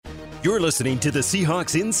You're listening to the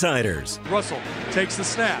Seahawks Insiders. Russell takes the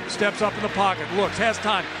snap, steps up in the pocket, looks, has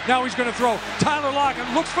time. Now he's going to throw. Tyler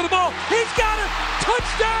Lockett looks for the ball. He's got it.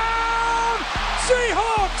 Touchdown,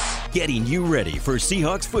 Seahawks! Getting you ready for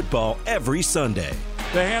Seahawks football every Sunday.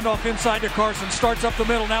 The handoff inside to Carson, starts up the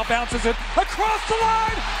middle, now bounces it across the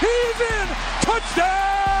line. He's in.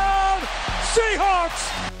 Touchdown,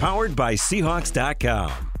 Seahawks! Powered by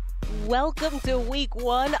Seahawks.com. Welcome to week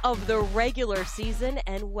one of the regular season,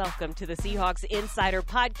 and welcome to the Seahawks Insider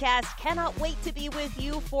Podcast. Cannot wait to be with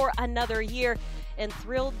you for another year, and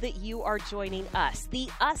thrilled that you are joining us. The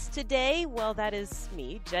us today, well, that is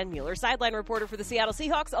me, Jen Mueller, sideline reporter for the Seattle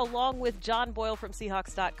Seahawks, along with John Boyle from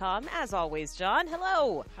Seahawks.com. As always, John,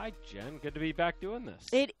 hello. Hi, Jen. Good to be back doing this.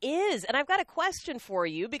 It is, and I've got a question for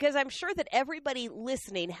you, because I'm sure that everybody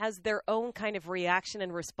listening has their own kind of reaction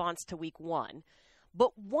and response to week one.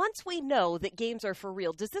 But once we know that games are for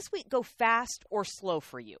real, does this week go fast or slow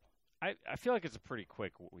for you? I feel like it's a pretty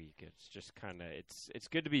quick week. It's just kind of it's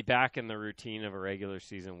good to be back in the routine of a regular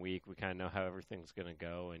season week. We kind of know how everything's going to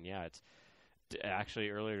go, and yeah, it's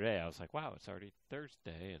actually earlier today I was like, wow, it's already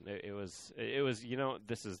Thursday, and it was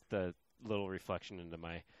this is the little reflection into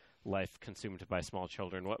my life consumed by small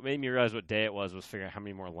children. What made me realize what day it was figuring out how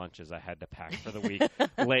many more lunches I had to pack for the week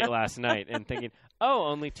late last night, and thinking,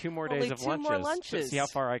 only 2 more days of lunches. More lunches. To see how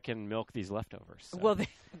far I can milk these leftovers. So. Well,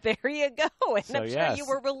 there you go. And so, I'm sure you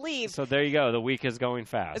were relieved. So there you go. The week is going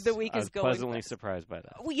fast. The week is going fast. Pleasantly surprised by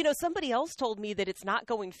that. Well, somebody else told me that it's not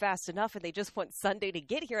going fast enough and they just want Sunday to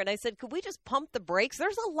get here. And I said, could we just pump the brakes?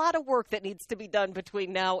 There's a lot of work that needs to be done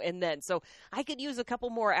between now and then. So I could use a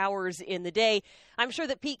couple more hours in the day. I'm sure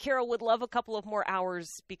that Pete Carroll would love a couple of more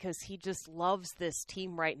hours because he just loves this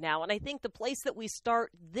team right now. And I think the place that we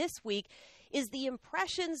start this week is the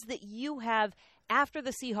impressions that you have after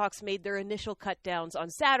the Seahawks made their initial cut downs on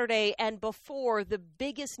Saturday and before the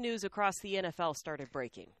biggest news across the NFL started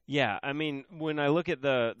breaking. Yeah, I mean, when I look at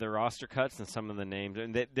the roster cuts and some of the names,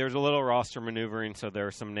 and there's a little roster maneuvering, so there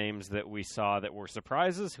are some names that we saw that were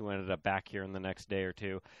surprises who ended up back here in the next day or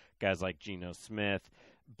two, guys like Geno Smith.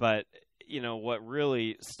 But, what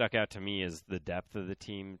really stuck out to me is the depth of the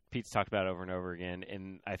team. Pete's talked about it over and over again,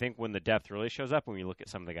 and I think when the depth really shows up, when we look at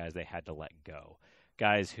some of the guys they had to let go,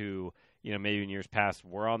 guys who maybe in years past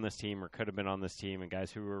were on this team or could have been on this team, and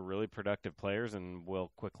guys who were really productive players and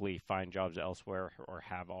will quickly find jobs elsewhere or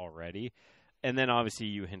have already. And then obviously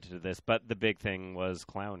you hinted at this, but the big thing was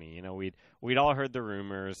Clowney. We'd all heard the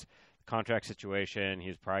rumors, contract situation, he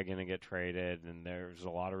was probably going to get traded, and there's a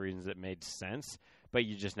lot of reasons that made sense, but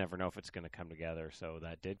you just never know if it's going to come together. So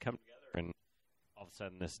that did come together, and all of a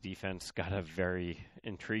sudden this defense got a very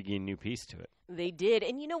intriguing new piece to it. They did.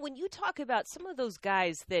 And, when you talk about some of those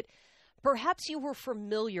guys that perhaps you were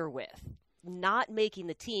familiar with not making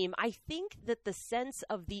the team, I think that the sense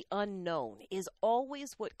of the unknown is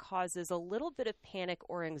always what causes a little bit of panic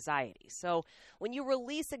or anxiety. So when you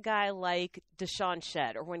release a guy like Deshaun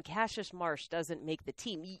Shedd or when Cassius Marsh doesn't make the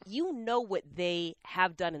team, you know what they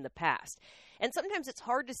have done in the past. And sometimes it's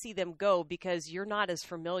hard to see them go because you're not as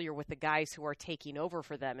familiar with the guys who are taking over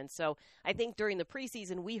for them. And so I think during the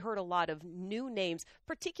preseason, we heard a lot of new names,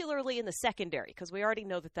 particularly in the secondary, because we already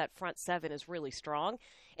know that front seven is really strong,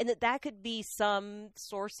 and that could be some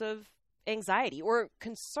source of anxiety or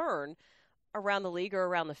concern around the league or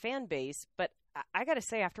around the fan base. But I got to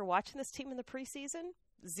say, after watching this team in the preseason,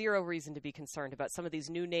 zero reason to be concerned about some of these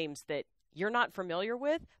new names that you're not familiar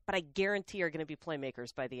with, but I guarantee are going to be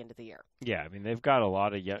playmakers by the end of the year. Yeah, I mean, they've got a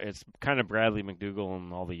lot of young, it's kind of Bradley McDougald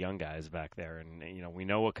and all the young guys back there. And, we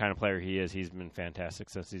know what kind of player he is. He's been fantastic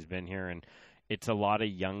since he's been here. And it's a lot of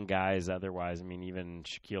young guys otherwise. I mean, even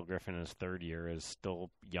Shaquille Griffin in his third year is still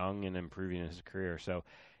young and improving his career. So,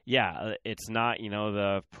 yeah, it's not,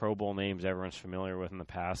 the Pro Bowl names everyone's familiar with in the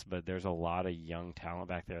past, but there's a lot of young talent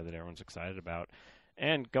back there that everyone's excited about.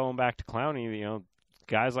 And going back to Clowney,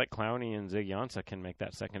 guys like Clowney and Zig Ansah can make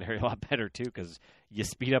that secondary a lot better too, because you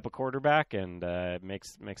speed up a quarterback and it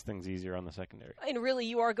makes things easier on the secondary. And really,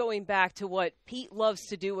 you are going back to what Pete loves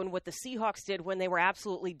to do and what the Seahawks did when they were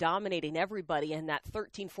absolutely dominating everybody in that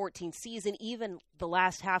 13-14 season, even the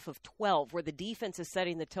last half of 12, where the defense is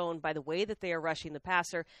setting the tone by the way that they are rushing the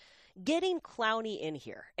passer. Getting Clowney in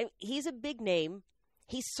here, and he's a big name.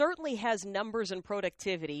 He certainly has numbers and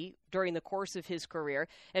productivity during the course of his career.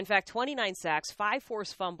 In fact, 29 sacks, 5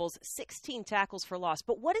 forced fumbles, 16 tackles for loss.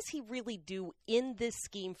 But what does he really do in this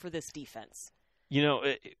scheme for this defense?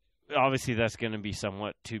 Obviously that's going to be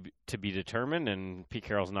somewhat to be determined, and Pete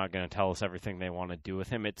Carroll's not going to tell us everything they want to do with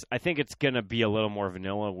him. I think it's going to be a little more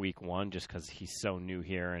vanilla week one just because he's so new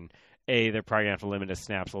here, and A, they're probably going to have to limit his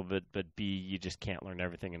snaps a little bit, but B, you just can't learn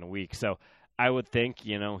everything in a week. So I would think,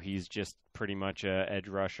 he's just pretty much a edge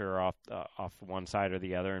rusher off one side or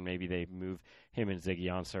the other, and maybe they move him and Ziggy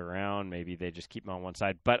Ansah around. Maybe they just keep him on one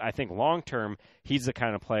side. But I think long term, he's the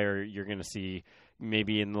kind of player you're going to see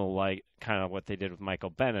maybe in the kind of what they did with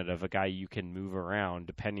Michael Bennett, of a guy you can move around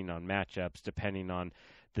depending on matchups, depending on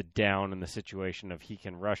the down and the situation of he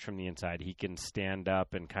can rush from the inside, he can stand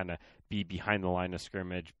up and kind of be behind the line of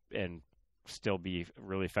scrimmage and still be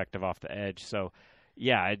really effective off the edge. So,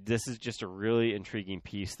 yeah, this is just a really intriguing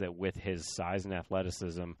piece that with his size and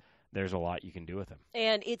athleticism, there's a lot you can do with him.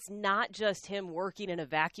 And it's not just him working in a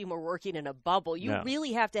vacuum or working in a bubble. You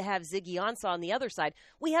really have to have Ziggy Ansah on the other side.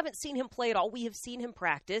 We haven't seen him play at all. We have seen him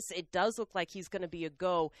practice. It does look like he's going to be a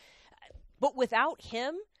go. But without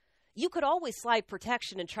him, you could always slide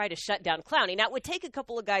protection and try to shut down Clowney. Now, it would take a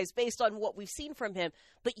couple of guys based on what we've seen from him,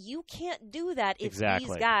 but you can't do that if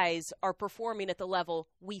these guys are performing at the level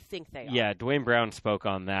we think they are. Yeah, Dwayne Brown spoke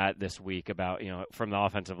on that this week about, from the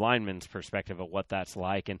offensive lineman's perspective of what that's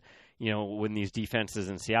like. And, when these defenses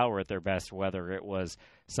in Seattle were at their best, whether it was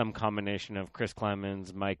some combination of Chris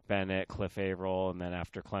Clemons, Mike Bennett, Cliff Averill, and then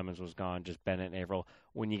after Clemons was gone, just Bennett and Averill.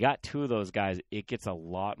 When you got two of those guys, it gets a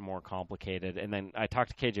lot more complicated. And then I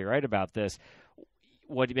talked to KJ Wright about this.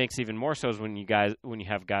 What makes even more so is when you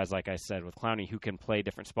have guys, like I said, with Clowney, who can play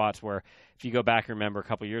different spots, where if you go back and remember a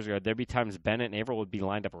couple years ago, there'd be times Bennett and Averill would be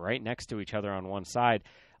lined up right next to each other on one side.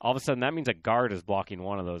 All of a sudden, that means a guard is blocking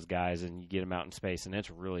one of those guys, and you get him out in space, and it's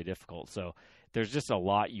really difficult. So there's just a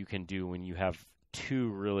lot you can do when you have two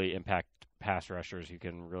really impact pass rushers who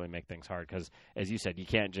can really make things hard. Because, as you said, you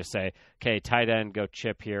can't just say, okay, tight end, go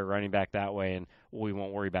chip here, running back that way, and we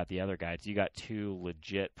won't worry about the other guys. You got two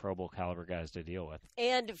legit Pro Bowl caliber guys to deal with.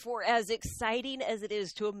 And for as exciting as it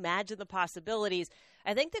is to imagine the possibilities,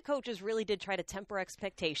 I think the coaches really did try to temper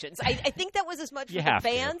expectations. I think that was as much for the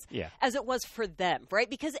fans as it was for them, right?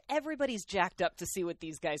 Because everybody's jacked up to see what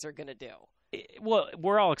these guys are going to do. Well,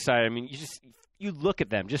 we're all excited. I mean, you look at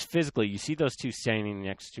them just physically. You see those two standing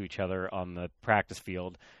next to each other on the practice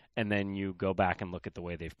field, and then you go back and look at the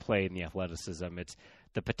way they've played and the athleticism.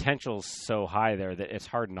 The potential's so high there that it's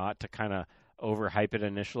hard not to kind of overhype it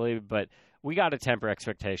initially. But we got to temper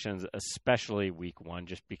expectations, especially week one,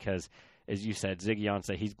 just because, as you said, Ziggy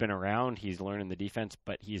Ansah, he's been around, he's learning the defense,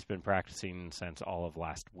 but he's been practicing since all of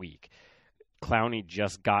last week. Clowney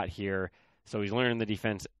just got here, so he's learning the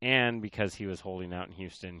defense, and because he was holding out in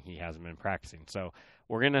Houston, he hasn't been practicing. So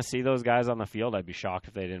we're going to see those guys on the field. I'd be shocked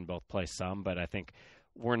if they didn't both play some, but I think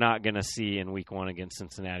we're not going to see in week one against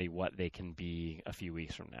Cincinnati what they can be a few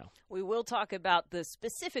weeks from now. We will talk about the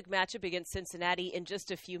specific matchup against Cincinnati in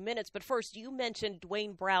just a few minutes. But first, you mentioned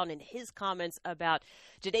Dwayne Brown and his comments about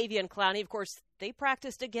Jadeveon Clowney. Of course, they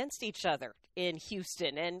practiced against each other in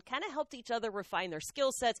Houston and kind of helped each other refine their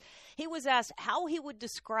skill sets. He was asked how he would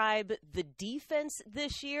describe the defense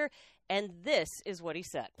this year, and this is what he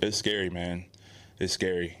said. It's scary, man. It's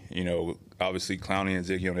scary. Obviously Clowney and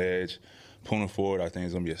Ziggy on the edge. Poona Ford, I think,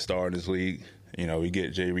 is going to be a star in this league. We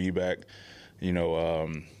get Jay Reed back.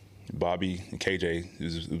 Bobby and KJ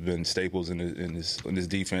has been staples in this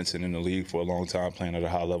defense and in the league for a long time, playing at a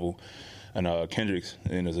high level. And Kendricks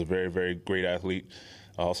is a very, very great athlete.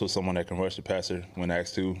 Also someone that can rush the passer when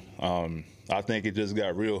asked to. I think it just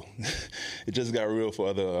got real. It just got real for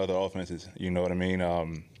other offenses. You know what I mean?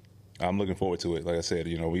 I'm looking forward to it. Like I said,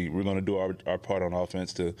 we're going to do our part on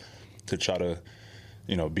offense to try to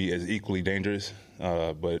be as equally dangerous,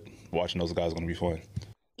 but watching those guys is going to be fun.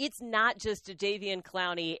 It's not just Jadeveon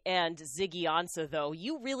Clowney and Ziggy Ansah, though.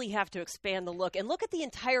 You really have to expand the look and look at the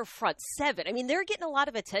entire front seven. I mean, they're getting a lot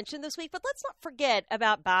of attention this week, but let's not forget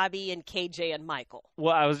about Bobby and KJ and Michael.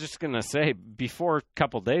 Well, I was just going to say, before a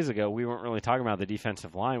couple days ago, we weren't really talking about the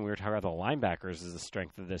defensive line. We were talking about the linebackers as the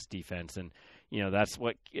strength of this defense, and that's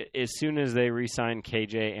what, as soon as they re-signed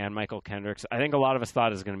KJ and Michael Kendricks, I think a lot of us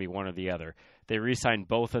thought it was going to be one or the other. They re-signed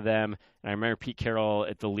both of them, and I remember Pete Carroll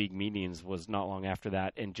at the league meetings was not long after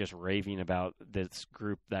that and just raving about this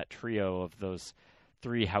group, that trio of those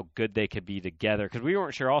three, how good they could be together. Because we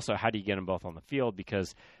weren't sure also how do you get them both on the field,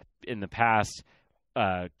 because in the past,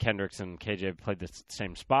 Kendricks and KJ have played the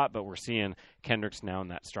same spot, but we're seeing Kendricks now in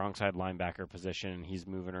that strong side linebacker position, and he's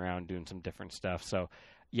moving around doing some different stuff. So,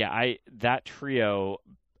 yeah, that trio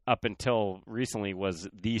up until recently was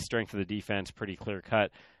the strength of the defense, pretty clear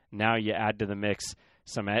cut. Now you add to the mix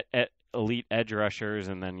some elite edge rushers,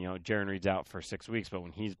 and then Jarran Reed's out for 6 weeks, but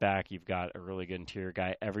when he's back, you've got a really good interior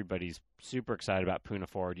guy. Everybody's super excited about Poona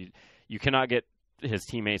Ford. You cannot get his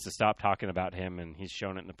teammates to stop talking about him, and he's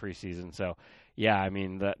shown it in the preseason. So, yeah, I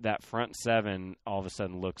mean that front seven all of a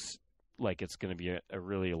sudden looks like it's going to be a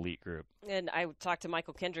really elite group. And I talked to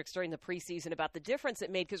Michael Kendricks during the preseason about the difference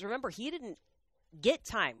it made, because remember, he didn't get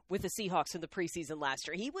time with the Seahawks in the preseason last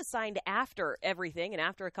year. He was signed after everything and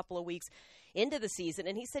after a couple of weeks into the season.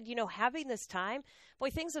 And he said, having this time, boy,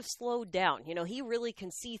 things have slowed down. He really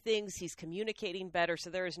can see things. He's communicating better. So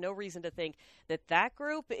there is no reason to think that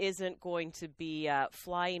group isn't going to be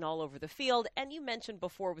flying all over the field. And you mentioned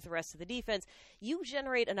before with the rest of the defense, you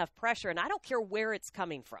generate enough pressure. And I don't care where it's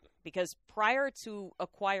coming from, because prior to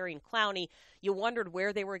acquiring Clowney, you wondered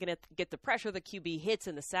where they were going to get the pressure, the QB hits,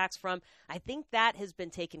 and the sacks from. I think that has been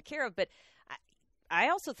taken care of. But I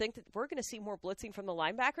also think that we're going to see more blitzing from the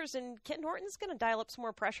linebackers, and Ken Norton's going to dial up some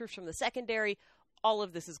more pressures from the secondary. All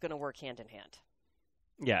of this is going to work hand in hand.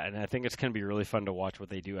 Yeah, and I think it's going to be really fun to watch what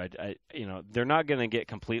they do. They're not going to get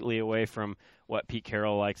completely away from what Pete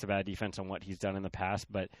Carroll likes about defense and what he's done in the past,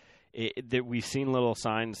 but we've seen little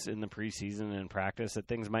signs in the preseason and practice that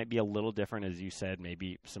things might be a little different, as you said,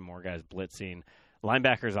 maybe some more guys blitzing.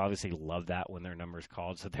 Linebackers obviously love that when their number's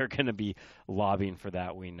called, so they're going to be lobbying for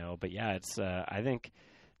that, we know. But, yeah, it's I think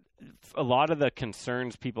a lot of the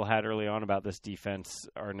concerns people had early on about this defense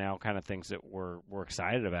are now kind of things that we're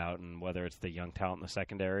excited about, and whether it's the young talent in the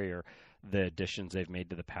secondary or the additions they've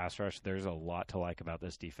made to the pass rush, there's a lot to like about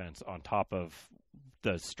this defense on top of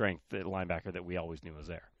the strength at linebacker that we always knew was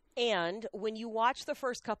there. And when you watch the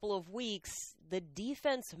first couple of weeks, the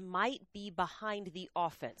defense might be behind the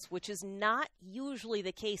offense, which is not usually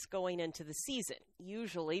the case going into the season.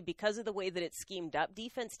 Usually, because of the way that it's schemed up,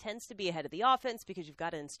 defense tends to be ahead of the offense because you've got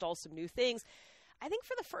to install some new things. I think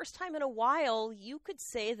for the first time in a while, you could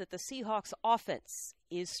say that the Seahawks offense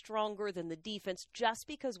is stronger than the defense just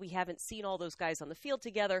because we haven't seen all those guys on the field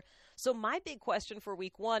together. So my big question for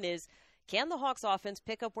week one is, can the Hawks offense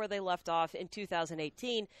pick up where they left off in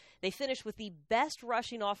 2018? They finished with the best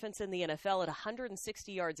rushing offense in the NFL at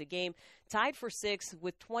 160 yards a game, tied for sixth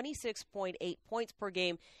with 26.8 points per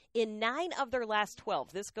game in 9 of their last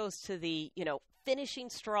 12. This goes to the, finishing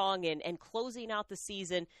strong and closing out the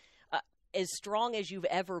season as strong as you've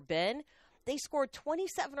ever been. They scored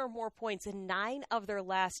 27 or more points in 9 of their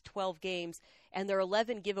last 12 games, and their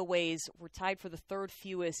 11 giveaways were tied for the third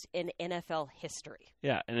fewest in NFL history.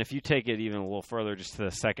 Yeah, and if you take it even a little further just to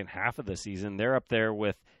the second half of the season, they're up there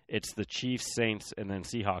with it's the Chiefs, Saints, and then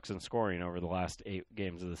Seahawks in scoring over the last 8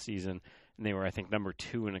 games of the season, and they were, I think, number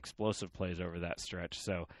 2 in explosive plays over that stretch.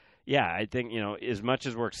 So, yeah, I think, as much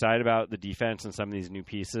as we're excited about the defense and some of these new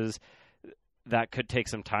pieces, that could take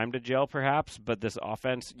some time to gel, perhaps, but this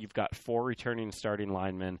offense, you've got 4 returning starting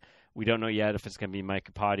linemen. We don't know yet if it's going to be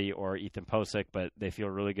Mike Capati or Ethan Posick, but they feel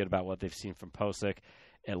really good about what they've seen from Posick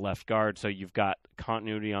at left guard. So you've got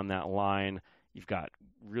continuity on that line. You've got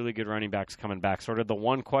really good running backs coming back. Sort of the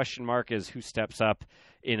one question mark is who steps up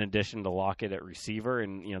in addition to Lockett at receiver,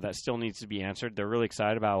 and that still needs to be answered. They're really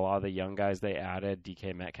excited about a lot of the young guys they added,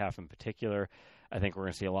 DK Metcalf in particular. I think we're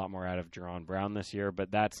going to see a lot more out of Jerron Brown this year. But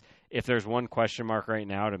if there's one question mark right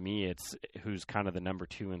now, to me, it's who's kind of the number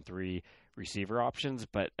 2 and 3 receiver options.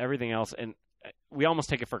 But everything else, and we almost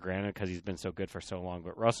take it for granted because he's been so good for so long.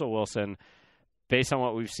 But Russell Wilson, based on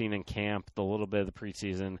what we've seen in camp, the little bit of the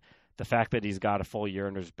preseason, the fact that he's got a full year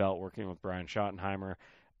under his belt working with Brian Schottenheimer,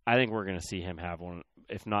 I think we're going to see him have one,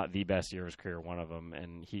 if not the best year of his career, one of them,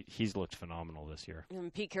 and he's looked phenomenal this year.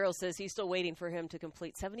 And Pete Carroll says he's still waiting for him to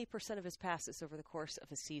complete 70% of his passes over the course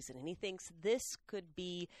of a season, and he thinks this could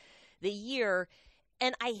be the year.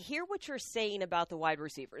 And I hear what you're saying about the wide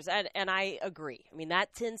receivers, and I agree. I mean,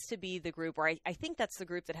 that tends to be the group where I think that's the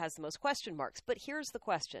group that has the most question marks. But here's the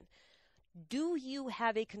question. Do you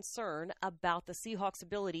have a concern about the Seahawks'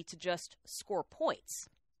 ability to just score points?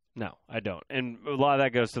 No, I don't. And a lot of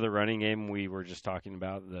that goes to the running game. We were just talking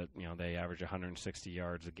about that, they average 160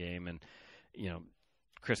 yards a game. And,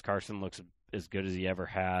 Chris Carson looks as good as he ever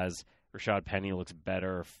has. Rashad Penny looks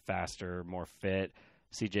better, faster, more fit.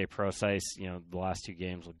 CJ Prosise, the last 2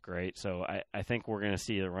 games look great. So I think we're going to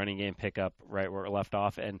see the running game pick up right where it left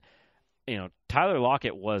off. And, Tyler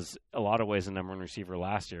Lockett was a lot of ways the number 1 receiver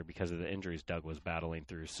last year because of the injuries Doug was battling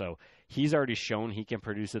through. So he's already shown he can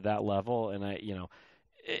produce at that level. And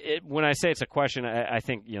when I say it's a question, I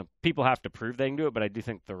think people have to prove they can do it, but I do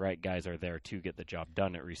think the right guys are there to get the job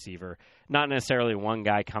done at receiver. Not necessarily one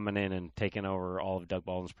guy coming in and taking over all of Doug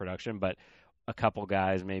Baldwin's production, but a couple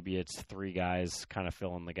guys, maybe it's 3 guys kind of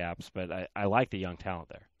filling the gaps. But I like the young talent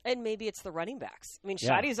there. And maybe it's the running backs. I mean,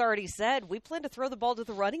 Shotty's already said, we plan to throw the ball to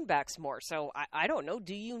the running backs more. So I don't know.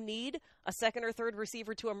 Do you need a second or third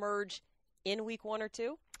receiver to emerge in week 1 or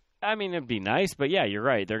 2? I mean, it'd be nice, but yeah, you're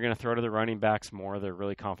right. They're going to throw to the running backs more. They're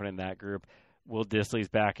really confident in that group. Will Dissly's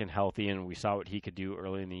back and healthy, and we saw what he could do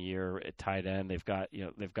early in the year at tight end. They've got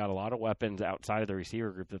a lot of weapons outside of the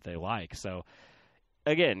receiver group that they like. So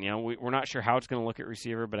again, we're not sure how it's going to look at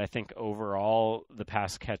receiver, but I think overall the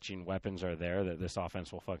pass catching weapons are there that this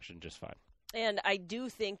offense will function just fine. And I do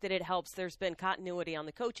think that it helps. There's been continuity on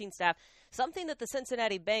the coaching staff, something that the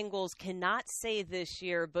Cincinnati Bengals cannot say this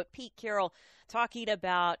year. But Pete Carroll talking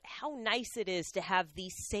about how nice it is to have the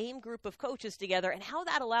same group of coaches together and how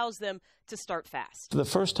that allows them to start fast. The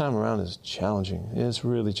first time around is challenging. It's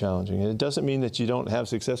really challenging. And it doesn't mean that you don't have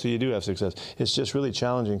success or you do have success. It's just really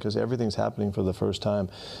challenging because everything's happening for the first time.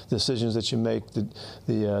 Decisions that you make,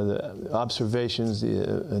 the observations,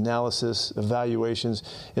 the analysis, evaluations,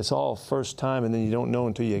 it's all first time, and then you don't know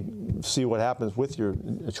until you see what happens with your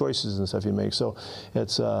choices and stuff you make. So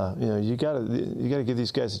it's you got to give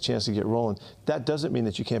these guys a chance to get rolling. That doesn't mean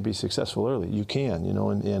that you can't be successful early. You can,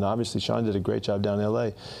 and obviously Sean did a great job down in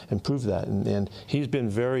L.A. and proved that. And he's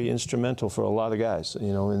been very instrumental for a lot of guys,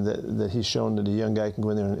 and that he's shown that a young guy can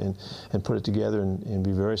go in there and put it together and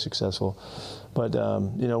be very successful. But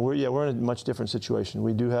we're in a much different situation.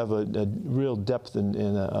 We do have a real depth and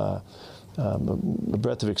a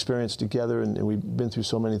breadth of experience together, and we've been through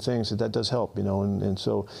so many things that does help, and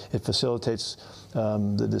so it facilitates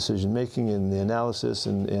the decision making and the analysis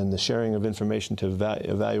and the sharing of information to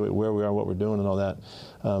evaluate where we are, what we're doing, and all that.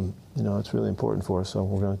 It's really important for us, so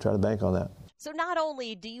we're going to try to bank on that. So not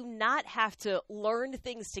only do you not have to learn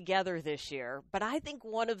things together this year, but I think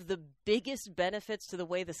one of the biggest benefits to the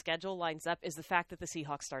way the schedule lines up is the fact that the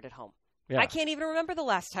Seahawks start at home. Yeah. I can't even remember the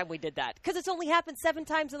last time we did that because it's only happened 7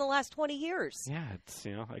 times in the last 20 years. Yeah, it's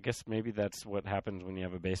I guess maybe that's what happens when you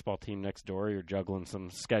have a baseball team next door. You're juggling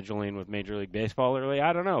some scheduling with Major League Baseball early.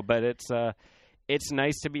 I don't know, but it's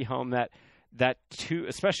nice to be home. That two,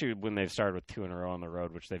 especially when they've started with 2 in a row on the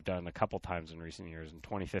road, which they've done a couple times in recent years, in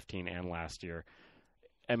 2015 and last year.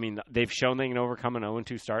 I mean, they've shown they can overcome an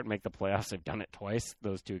 0-2 start and make the playoffs. They've done it twice,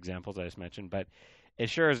 those 2 examples I just mentioned, but it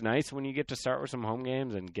sure is nice when you get to start with some home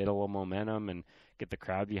games and get a little momentum and get the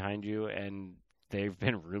crowd behind you. And they've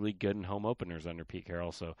been really good in home openers under Pete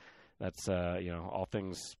Carroll. So that's, all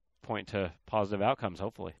things point to positive outcomes,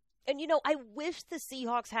 hopefully. And, I wish the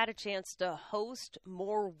Seahawks had a chance to host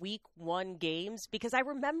more Week 1 games because I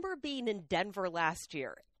remember being in Denver last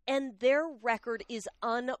year. And their record is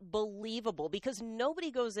unbelievable because nobody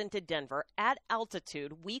goes into Denver at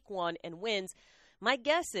altitude Week 1 and wins. My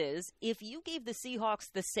guess is if you gave the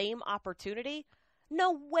Seahawks the same opportunity,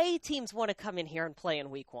 no way teams want to come in here and play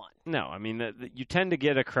in Week 1. No, I mean, you tend to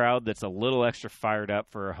get a crowd that's a little extra fired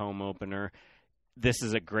up for a home opener. This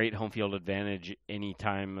is a great home field advantage any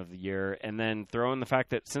time of the year. And then throw in the fact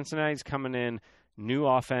that Cincinnati's coming in, new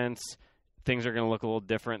offense, things are going to look a little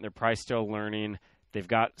different. They're probably still learning. They've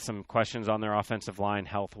got some questions on their offensive line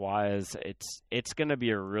health-wise. It's going to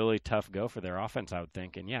be a really tough go for their offense, I would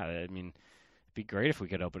think. And, yeah, I mean, it'd be great if we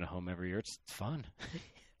could open a home every year. It's fun.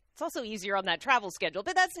 It's also easier on that travel schedule,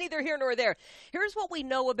 but that's neither here nor there. Here's what we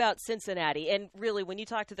know about Cincinnati. And really, when you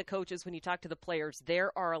talk to the coaches, when you talk to the players,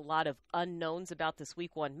 there are a lot of unknowns about this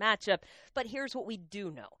Week 1 matchup. But here's what we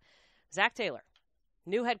do know. Zach Taylor,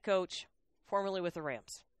 new head coach, formerly with the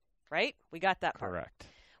Rams, right? We got that part. Correct.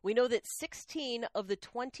 We know that 16 of the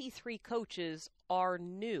 23 coaches are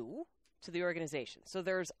new to the organization. So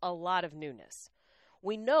there's a lot of newness.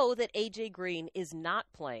 We know that A.J. Green is not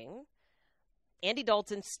playing. Andy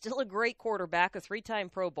Dalton, still a great quarterback, a 3-time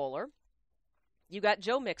Pro Bowler. You got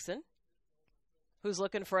Joe Mixon, who's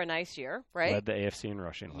looking for a nice year, right? Led the AFC in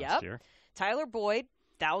rushing last year. Tyler Boyd,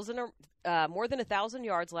 more than 1,000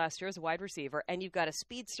 yards last year as a wide receiver. And you've got a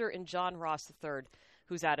speedster in John Ross III,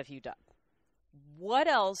 who's out of UW. What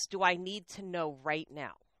else do I need to know right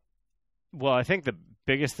now? Well, I think the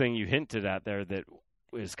biggest thing you hinted at there that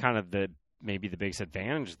is kind of maybe the biggest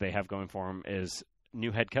advantage they have going for them is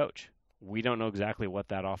new head coach. We don't know exactly what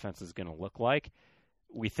that offense is going to look like.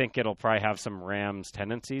 We think it'll probably have some Rams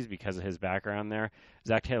tendencies because of his background there.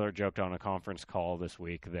 Zach Taylor joked on a conference call this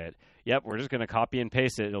week that, we're just going to copy and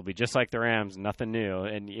paste it. It'll be just like the Rams, nothing new.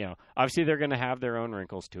 And, obviously they're going to have their own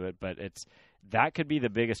wrinkles to it, but that could be the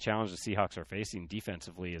biggest challenge the Seahawks are facing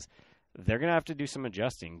defensively is they're going to have to do some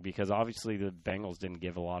adjusting because obviously the Bengals didn't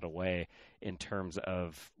give a lot away in terms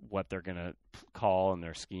of what they're going to call and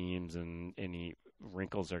their schemes and any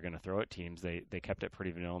wrinkles they're going to throw at teams. They kept it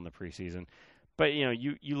pretty vanilla in the preseason. But,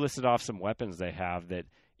 you listed off some weapons they have that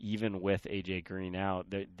even with A.J. Green out,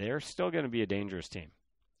 they're still going to be a dangerous team.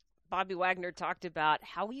 Bobby Wagner talked about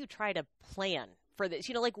how you try to plan for this.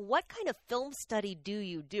 Like, what kind of film study do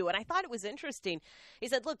you do? And I thought it was interesting. He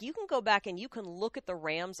said, look, you can go back and you can look at the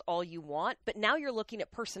Rams all you want, but now you're looking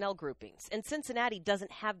at personnel groupings. And Cincinnati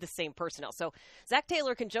doesn't have the same personnel. So Zach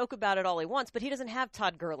Taylor can joke about it all he wants, but he doesn't have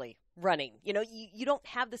Todd Gurley running. You don't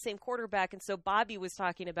have the same quarterback. And so Bobby was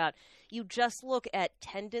talking about you just look at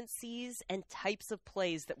tendencies and types of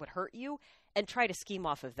plays that would hurt you and try to scheme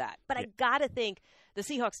off of that. But I got to think the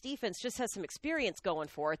Seahawks defense just has some experience going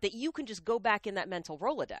for it that you can just go back in that mental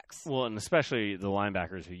Rolodex. Well, and especially the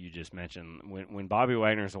linebackers who you just mentioned. When Bobby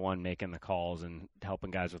Wagner's the one making the calls and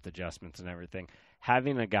helping guys with adjustments and everything,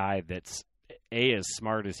 having a guy that's A, as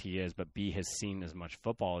smart as he is, but B, has seen as much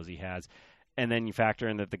football as he has, and then you factor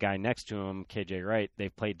in that the guy next to him, KJ Wright,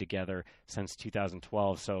 they've played together since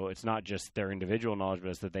 2012, so it's not just their individual knowledge, but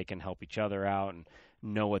it's that they can help each other out and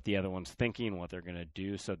know what the other one's thinking, what they're going to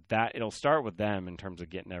do. So that it'll start with them in terms of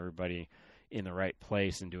getting everybody in the right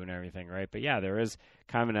place and doing everything right. But yeah, there is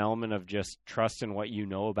kind of an element of just trust in what you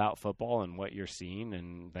know about football and what you're seeing,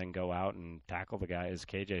 and then go out and tackle the guy. As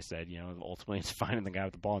KJ said, ultimately it's finding the guy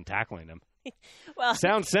with the ball and tackling him. Well,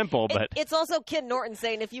 sounds simple, but it's also Ken Norton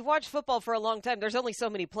saying, if you've watched football for a long time, there's only so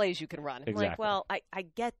many plays you can run. Exactly. Like, well, I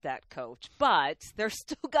get that, Coach, but there's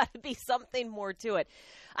still got to be something more to it.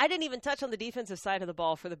 I didn't even touch on the defensive side of the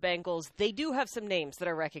ball for the Bengals. They do have some names that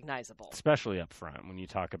are recognizable, especially up front. When you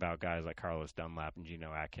talk about guys like Carlos Dunlap and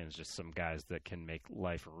Geno Atkins, just some guys that can make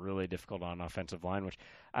life really difficult on offensive line, which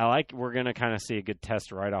I like. We're going to kind of see a good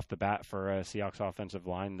test right off the bat for a Seahawks offensive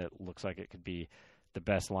line that looks like it could be the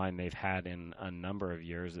best line they've had in a number of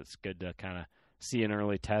years. It's good to kind of see an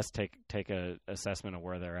early test, take a assessment of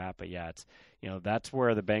where they're at. But yeah, it's that's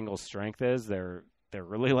where the Bengals' strength is. They're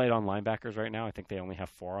really light on linebackers right now. I think they only have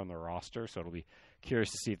 4 on their roster, so it'll be curious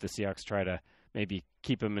to see if the Seahawks try to maybe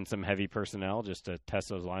keep them in some heavy personnel just to test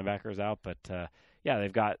those linebackers out. But yeah,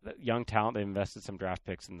 they've got young talent. They've invested some draft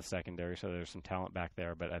picks in the secondary, so there's some talent back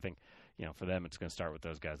there. But I think for them, it's going to start with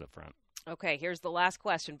those guys up front. Okay, here's the last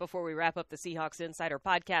question before we wrap up the Seahawks Insider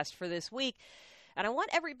podcast for this week. And I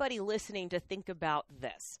want everybody listening to think about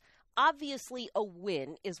this. Obviously, a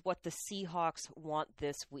win is what the Seahawks want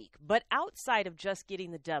this week. But outside of just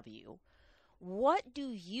getting the W, what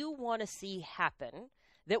do you want to see happen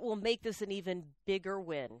that will make this an even bigger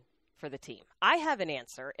win for the team? I have an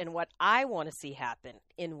answer in what I want to see happen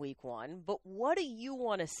in week 1, but what do you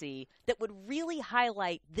want to see that would really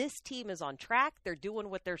highlight this team is on track, they're doing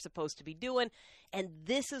what they're supposed to be doing, and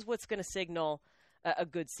this is what's going to signal a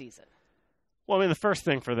good season? Well, I mean, the first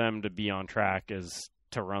thing for them to be on track is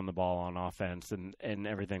to run the ball on offense, and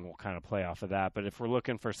everything will kind of play off of that. But if we're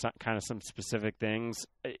looking for some specific things,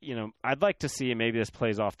 I'd like to see, maybe this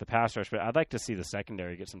plays off the pass rush, but I'd like to see the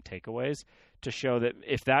secondary get some takeaways to show that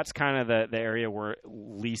if that's kind of the area we're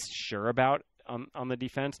least sure about on the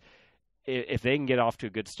defense, if they can get off to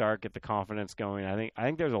a good start, get the confidence going, I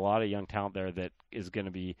think there's a lot of young talent there that is going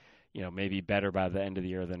to be maybe better by the end of the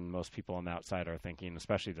year than most people on the outside are thinking,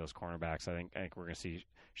 especially those cornerbacks. I think we're going to see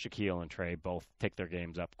Shaquille and Trey both take their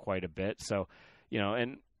games up quite a bit. So,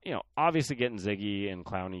 obviously getting Ziggy and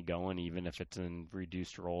Clowney going, even if it's in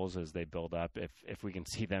reduced roles as they build up, if we can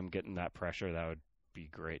see them getting that pressure, that would be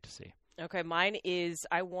great to see. Okay, mine is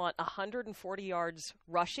I want 140 yards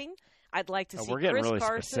rushing. I'd like to see we're getting Chris really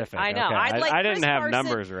Carson. Specific. I know. Okay. I didn't have Carson.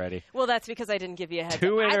 Numbers ready. Well, that's because I didn't give you a heads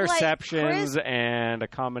 2 up. interceptions and a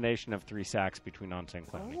combination of 3 sacks between Onsen and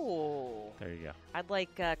Clowney. Ooh. There you go. I'd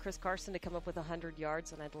like Chris Carson to come up with 100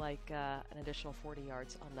 yards, and I'd like an additional 40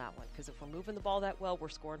 yards on that one. Because if we're moving the ball that well, we're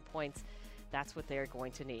scoring points. That's what they're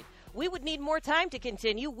going to need. We would need more time to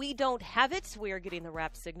continue. We don't have it. We are getting the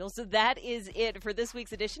wrap signal. So that is it for this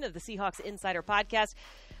week's edition of the Seahawks Insider Podcast.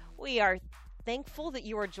 We are thankful that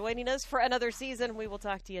you are joining us for another season. We will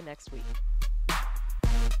talk to you next week.